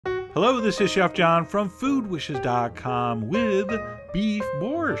Hello, this is Chef John from foodwishes.com with beef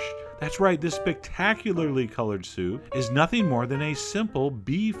borscht. That's right, this spectacularly colored soup is nothing more than a simple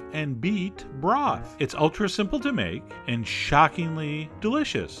beef and beet broth. It's ultra simple to make and shockingly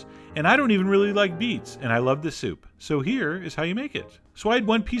delicious. And I don't even really like beets, and I love this soup. So here is how you make it. So I had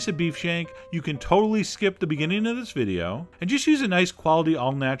one piece of beef shank. You can totally skip the beginning of this video and just use a nice quality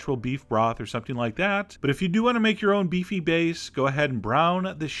all-natural beef broth or something like that. But if you do want to make your own beefy base, go ahead and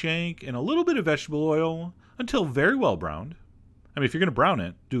brown the shank in a little bit of vegetable oil until very well browned. I mean, if you're going to brown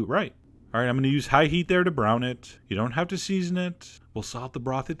it, do it right. All right, I'm going to use high heat there to brown it. You don't have to season it. We'll salt the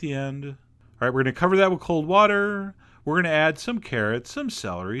broth at the end. All right, we're going to cover that with cold water. We're going to add some carrots, some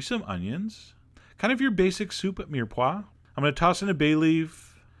celery, some onions. Kind of your basic soup at mirepoix. I'm going to toss in a bay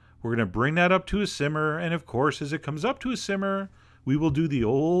leaf. We're going to bring that up to a simmer. And of course, as it comes up to a simmer, we will do the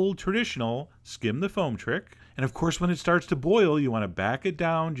old traditional skim the foam trick. And of course, when it starts to boil, you want to back it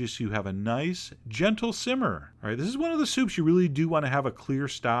down just so you have a nice, gentle simmer. All right, this is one of the soups you really do want to have a clear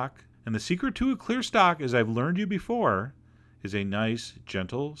stock. And the secret to a clear stock, as I've learned you before, is a nice,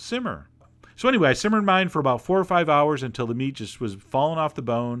 gentle simmer. So anyway, I simmered mine for about 4 or 5 hours until the meat just was falling off the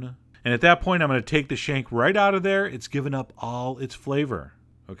bone. And at that point, I'm going to take the shank right out of there. It's given up all its flavor,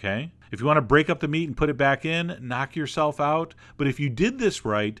 okay? If you want to break up the meat and put it back in, knock yourself out. But if you did this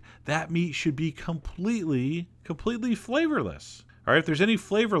right, that meat should be completely flavorless. All right, if there's any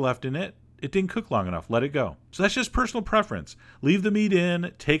flavor left in it, it didn't cook long enough. Let it go. So that's just personal preference. Leave the meat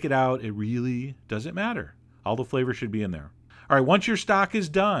in, take it out. It really doesn't matter. All the flavor should be in there. All right, once your stock is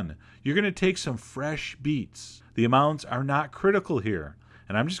done, you're going to take some fresh beets. The amounts are not critical here.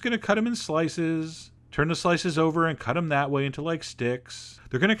 And I'm just going to cut them in slices, turn the slices over and cut them that way into like sticks.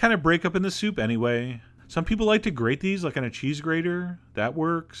 They're going to kind of break up in the soup anyway. Some people like to grate these like on a cheese grater. That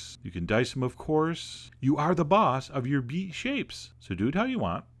works. You can dice them, of course. You are the boss of your beet shapes, so do it how you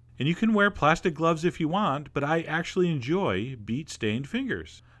want. And you can wear plastic gloves if you want, but I actually enjoy beet-stained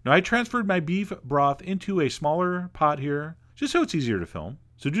fingers. Now, I transferred my beef broth into a smaller pot here, just so it's easier to film.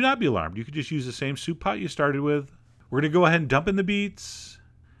 So do not be alarmed. You could just use the same soup pot you started with. We're going to go ahead and dump in the beets.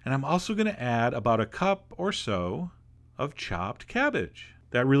 And I'm also going to add about a cup or so of chopped cabbage.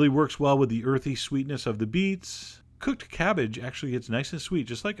 That really works well with the earthy sweetness of the beets. Cooked cabbage actually gets nice and sweet,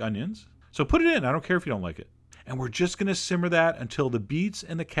 just like onions. So put it in. I don't care if you don't like it. And we're just going to simmer that until the beets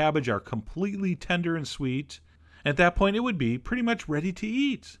and the cabbage are completely tender and sweet. And at that point, it would be pretty much ready to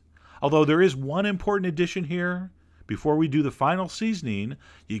eat. Although there is one important addition here. Before we do the final seasoning,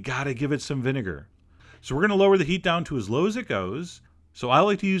 you got to give it some vinegar. So we're going to lower the heat down to as low as it goes. So I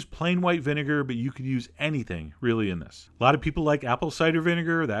like to use plain white vinegar, but you could use anything really in this. A lot of people like apple cider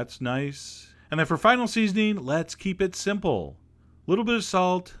vinegar. That's nice. And then for final seasoning, let's keep it simple. A little bit of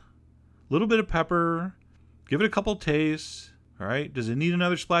salt, a little bit of pepper. Give it a couple tastes. All right. Does it need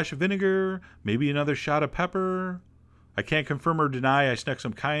another splash of vinegar? Maybe another shot of pepper? I can't confirm or deny I snuck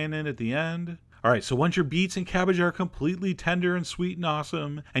some cayenne in at the end. All right, so once your beets and cabbage are completely tender and sweet and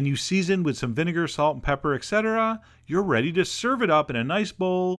awesome, and you season with some vinegar, salt, and pepper, etc., you're ready to serve it up in a nice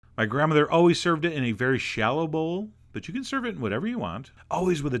bowl. My grandmother always served it in a very shallow bowl, but you can serve it in whatever you want.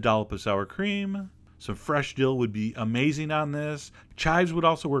 Always with a dollop of sour cream. Some fresh dill would be amazing on this. Chives would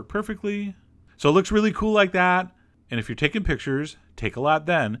also work perfectly. So it looks really cool like that. And if you're taking pictures, take a lot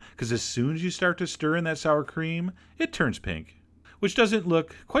then, because as soon as you start to stir in that sour cream, it turns pink, which doesn't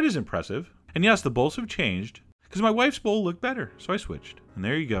look quite as impressive. And yes, the bowls have changed, because my wife's bowl looked better, so I switched. And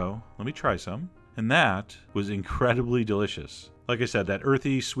there you go. Let me try some. And that was incredibly delicious. Like I said, that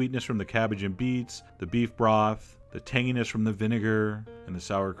earthy sweetness from the cabbage and beets, the beef broth, the tanginess from the vinegar and the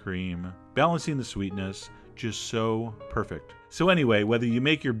sour cream, balancing the sweetness, just so perfect. So anyway, whether you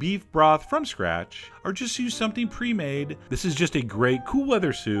make your beef broth from scratch or just use something pre-made, this is just a great cool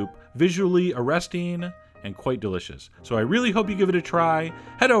weather soup, visually arresting, and quite delicious. So I really hope you give it a try.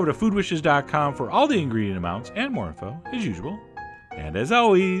 Head over to foodwishes.com for all the ingredient amounts and more info, as usual. And as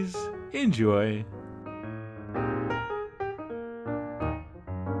always, enjoy.